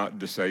I am not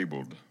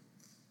disabled."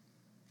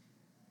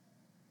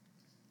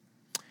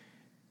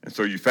 And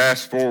so you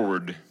fast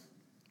forward,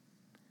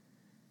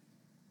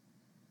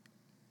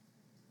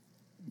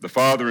 the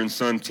father and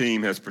son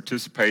team has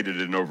participated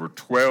in over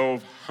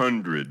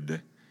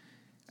 1,200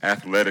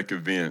 athletic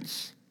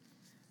events.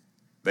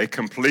 They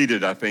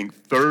completed, I think,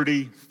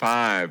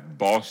 35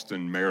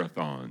 Boston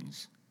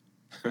marathons.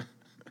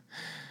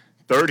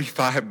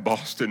 35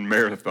 Boston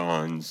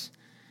marathons,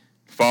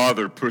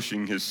 father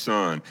pushing his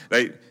son.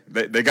 They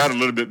got a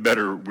little bit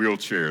better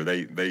wheelchair.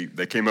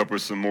 They came up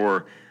with some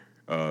more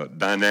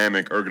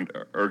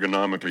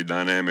ergonomically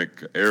dynamic,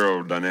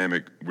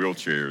 aerodynamic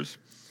wheelchairs.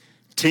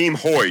 Team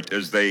Hoyt,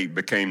 as they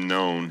became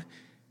known,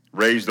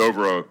 raised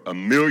over $1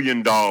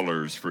 million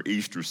for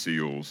Easter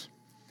seals.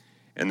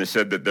 And they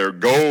said that their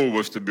goal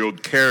was to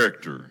build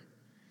character,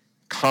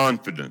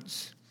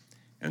 confidence,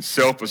 and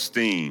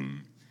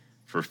self-esteem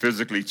for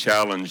physically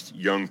challenged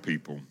young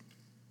people.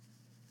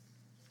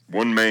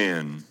 One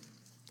man,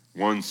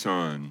 one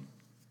son,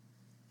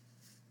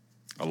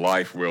 a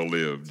life well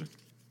lived.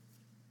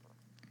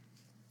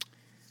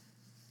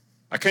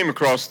 I came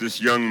across this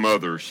young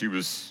mother. She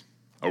was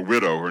a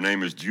widow. Her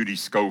name is Judy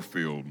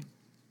Schofield.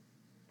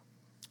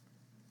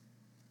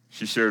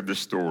 She shared this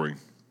story.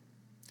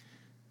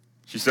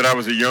 She said, "I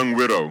was a young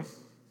widow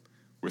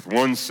with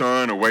one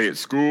son away at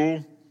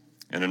school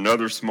and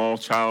another small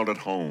child at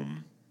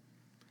home.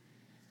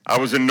 I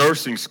was in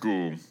nursing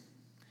school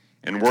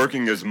and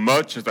working as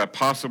much as I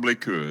possibly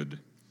could,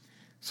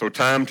 so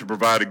time to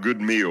provide a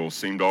good meal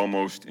seemed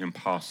almost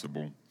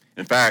impossible.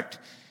 In fact,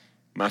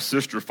 my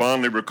sister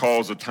fondly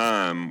recalls a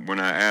time when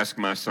I asked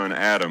my son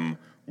Adam,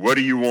 'What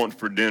do you want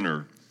for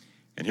dinner?'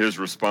 And his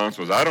response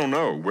was, 'I don't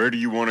know. Where do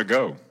you want to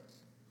go?'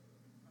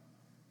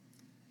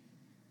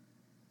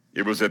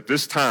 It was at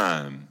this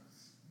time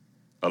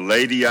a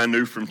lady I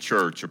knew from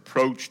church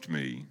approached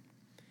me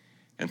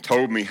and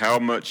told me how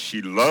much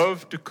she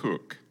loved to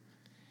cook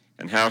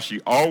and how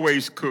she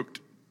always cooked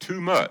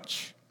too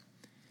much.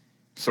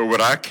 So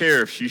would I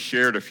care if she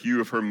shared a few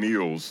of her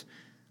meals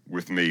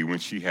with me when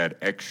she had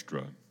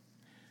extra?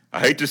 I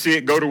hate to see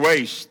it go to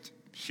waste,"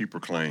 she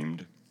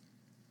proclaimed.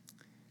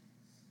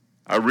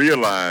 I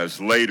realized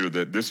later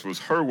that this was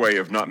her way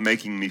of not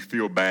making me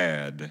feel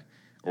bad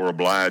or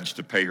obliged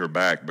to pay her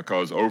back,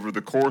 because over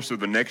the course of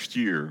the next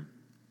year,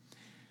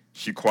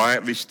 she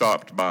quietly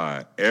stopped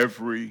by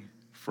every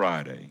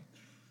Friday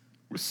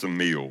with some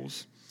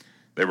meals.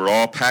 They were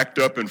all packed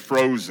up and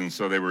frozen,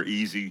 so they were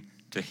easy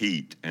to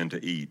heat and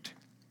to eat.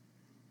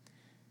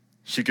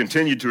 She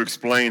continued to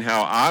explain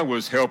how I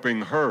was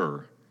helping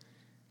her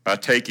by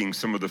taking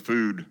some of the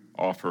food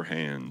off her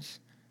hands.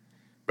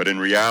 But in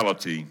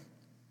reality,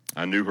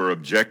 I knew her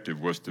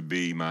objective was to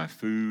be my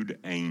food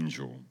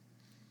angel.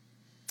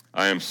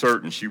 I am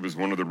certain she was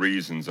one of the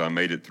reasons I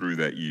made it through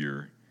that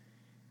year,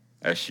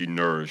 as she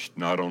nourished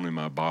not only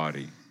my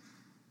body,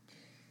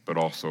 but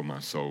also my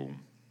soul.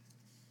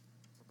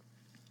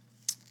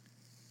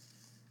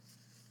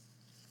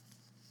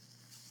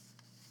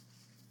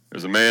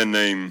 There's a man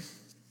named,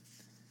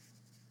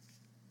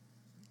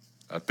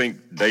 I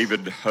think,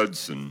 David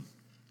Hudson.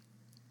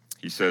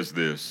 He says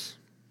this: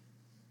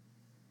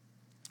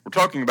 we're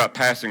talking about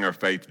passing our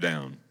faith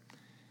down.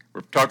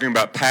 We're talking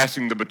about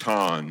passing the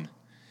baton,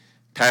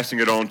 passing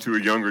it on to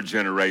a younger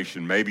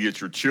generation. Maybe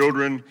it's your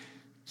children,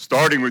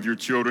 starting with your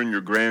children,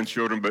 your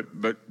grandchildren,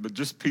 but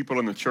just people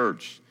in the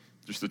church,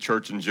 just the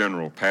church in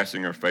general,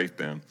 passing our faith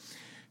down.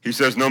 He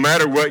says, no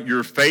matter what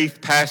your faith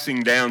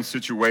passing down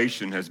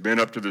situation has been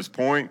up to this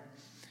point,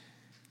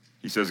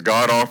 he says,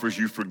 God offers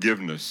you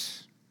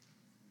forgiveness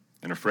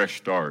and a fresh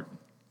start.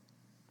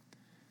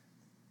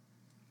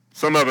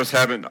 Some of us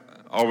haven't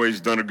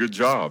always done a good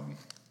job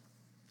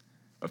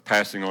of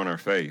passing on our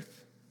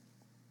faith.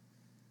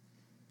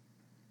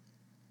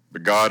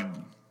 But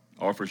God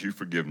offers you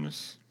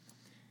forgiveness.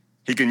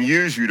 He can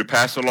use you to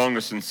pass along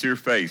a sincere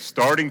faith,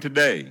 starting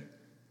today,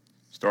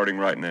 starting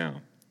right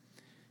now.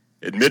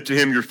 Admit to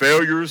him your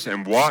failures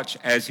and watch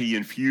as he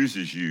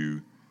infuses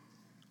you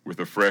with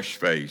a fresh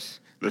faith.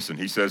 Listen,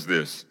 he says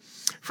this,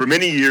 "For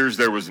many years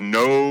there was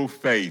no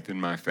faith in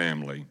my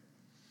family.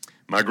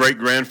 My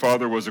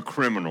great-grandfather was a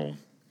criminal.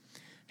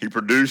 He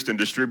produced and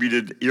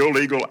distributed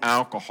illegal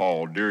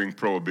alcohol during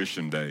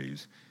Prohibition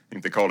days. I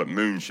think they called it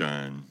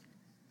moonshine.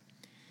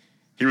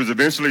 He was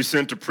eventually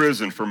sent to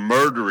prison for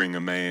murdering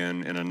a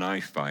man in a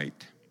knife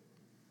fight.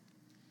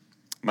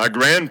 My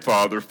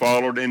grandfather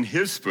followed in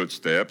his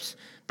footsteps,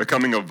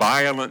 becoming a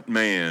violent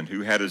man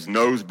who had his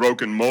nose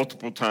broken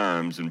multiple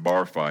times in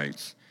bar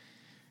fights.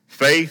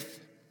 Faith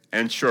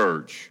and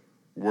church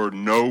were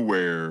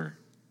nowhere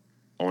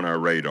on our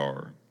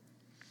radar.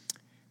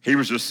 He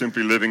was just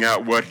simply living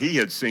out what he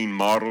had seen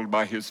modeled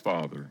by his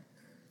father.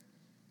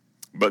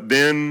 But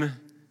then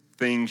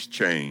things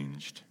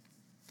changed.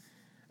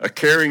 A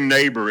caring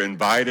neighbor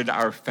invited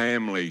our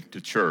family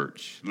to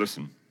church.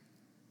 Listen.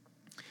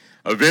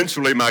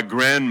 Eventually, my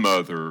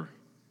grandmother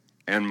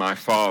and my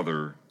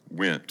father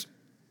went.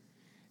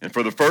 And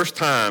for the first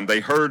time, they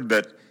heard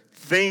that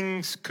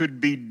things could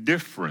be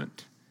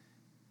different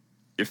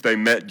if they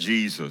met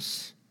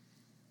Jesus.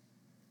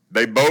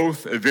 They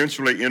both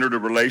eventually entered a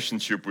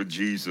relationship with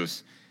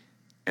Jesus,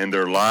 and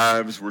their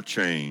lives were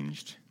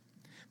changed.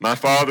 My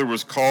father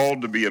was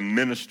called to be a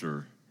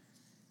minister,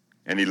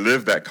 and he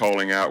lived that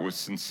calling out with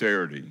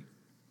sincerity.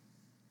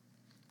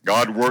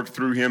 God worked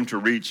through him to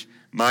reach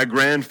my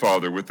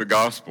grandfather with the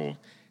gospel,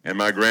 and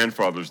my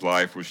grandfather's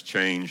life was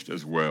changed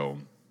as well.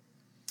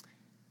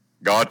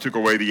 God took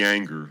away the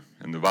anger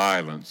and the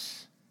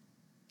violence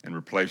and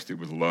replaced it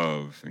with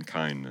love and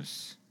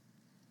kindness.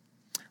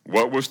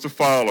 What was to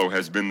follow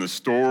has been the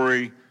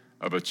story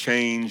of a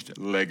changed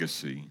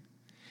legacy.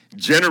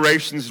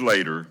 Generations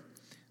later,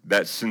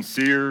 that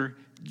sincere,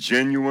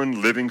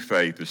 genuine, living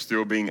faith is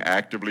still being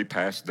actively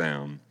passed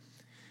down.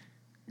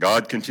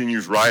 God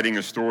continues writing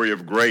a story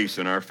of grace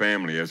in our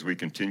family as we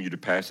continue to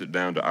pass it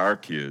down to our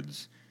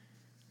kids,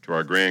 to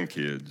our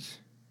grandkids,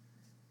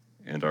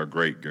 and our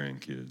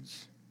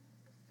great-grandkids.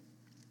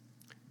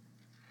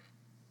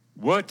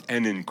 What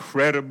an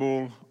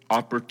incredible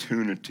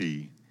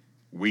opportunity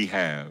we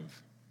have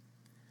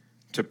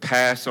to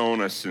pass on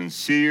a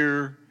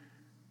sincere,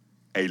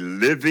 a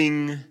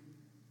living,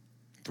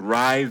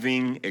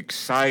 thriving,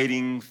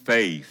 exciting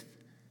faith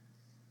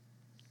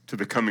to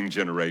the coming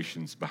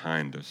generations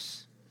behind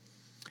us.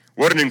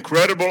 What an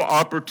incredible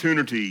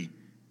opportunity,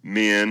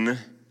 men,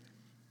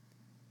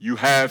 you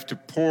have to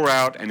pour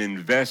out and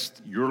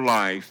invest your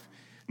life,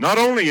 not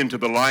only into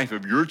the life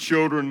of your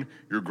children,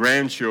 your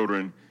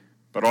grandchildren,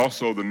 but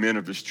also the men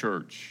of this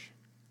church.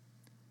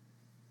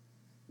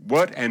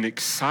 What an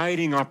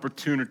exciting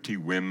opportunity,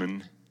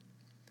 women,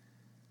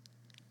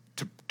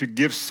 to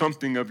give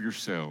something of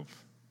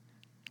yourself,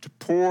 to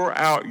pour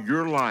out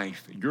your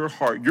life, your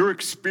heart, your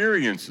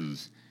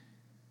experiences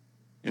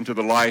into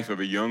the life of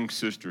a young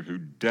sister who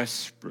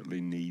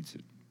desperately needs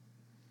it.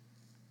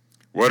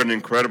 What an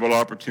incredible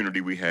opportunity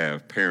we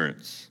have,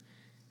 parents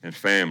and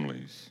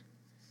families,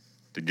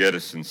 to get a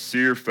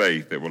sincere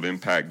faith that will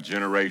impact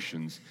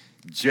generations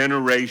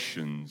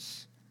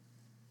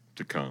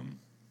to come.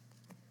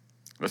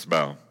 Let's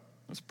bow.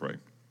 Let's pray.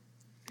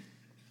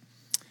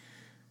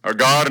 Our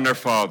God and our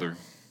Father,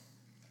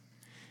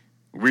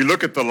 we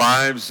look at the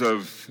lives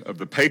of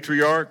the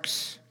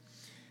patriarchs.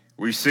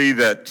 We see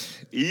that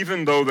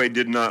even though they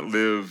did not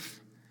live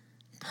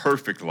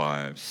perfect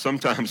lives,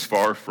 sometimes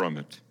far from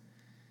it,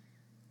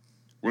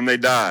 when they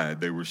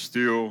died, they were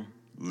still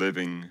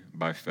living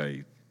by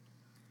faith.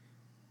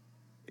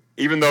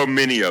 Even though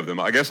many of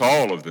them, I guess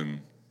all of them,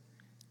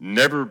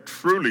 never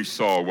truly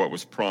saw what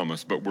was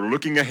promised, but were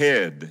looking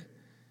ahead.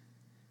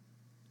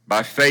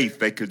 By faith,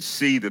 they could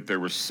see that there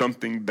was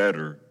something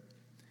better,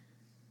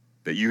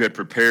 that you had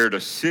prepared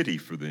a city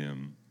for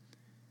them.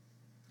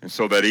 And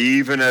so that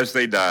even as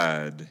they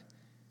died,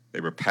 they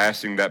were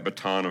passing that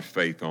baton of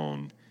faith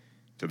on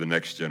to the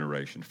next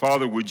generation.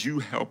 Father, would you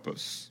help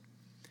us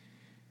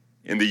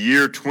in the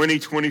year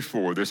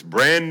 2024, this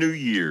brand new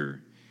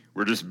year?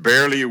 We're just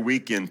barely a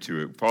week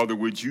into it. Father,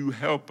 would you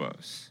help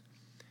us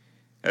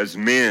as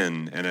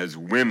men and as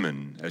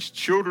women, as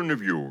children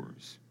of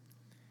yours,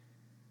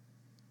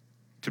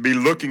 to be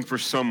looking for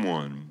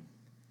someone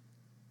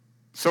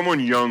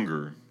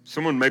younger,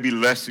 someone maybe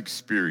less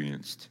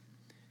experienced,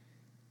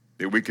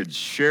 that we could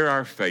share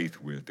our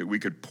faith with, that we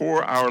could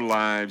pour our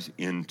lives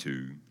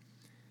into,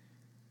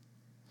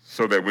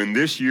 so that when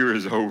this year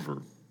is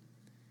over,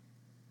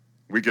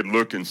 we could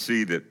look and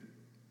see that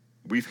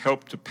we've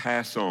helped to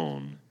pass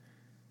on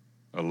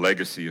a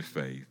legacy of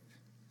faith.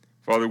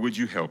 Father, would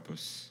you help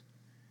us?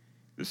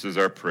 This is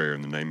our prayer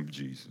in the name of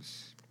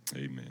Jesus.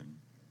 Amen.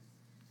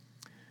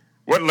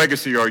 What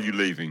legacy are you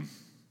leaving?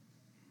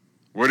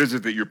 What is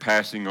it that you're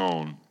passing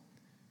on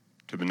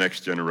to the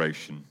next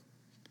generation?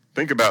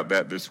 Think about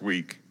that this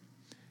week.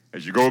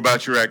 As you go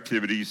about your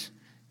activities,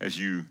 as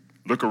you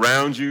look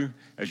around you,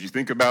 as you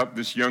think about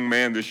this young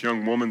man, this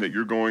young woman that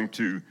you're going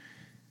to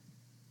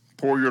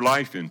pour your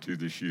life into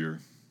this year.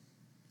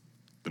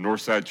 The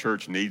Northside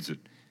Church needs it.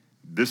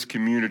 This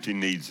community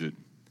needs it.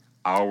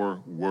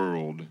 Our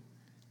world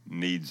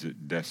needs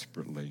it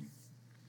desperately.